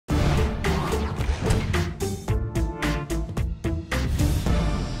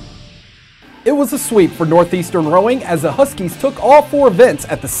It was a sweep for Northeastern Rowing as the Huskies took all 4 events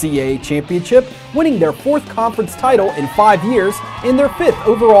at the CAA Championship, winning their 4th conference title in 5 years and their 5th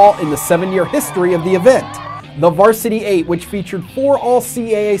overall in the 7-year history of the event. The Varsity 8, which featured 4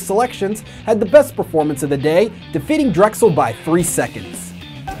 All-CAA selections, had the best performance of the day, defeating Drexel by 3 seconds.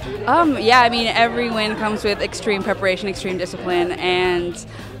 Yeah, I mean, every win comes with extreme preparation, extreme discipline, and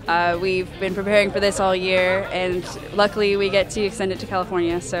we've been preparing for this all year, and luckily we get to extend it to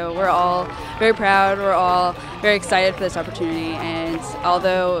California, so we're all very proud, we're all very excited for this opportunity, and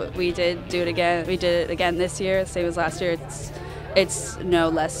although we did it again this year, same as last year, it's no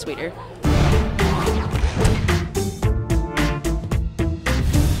less sweeter.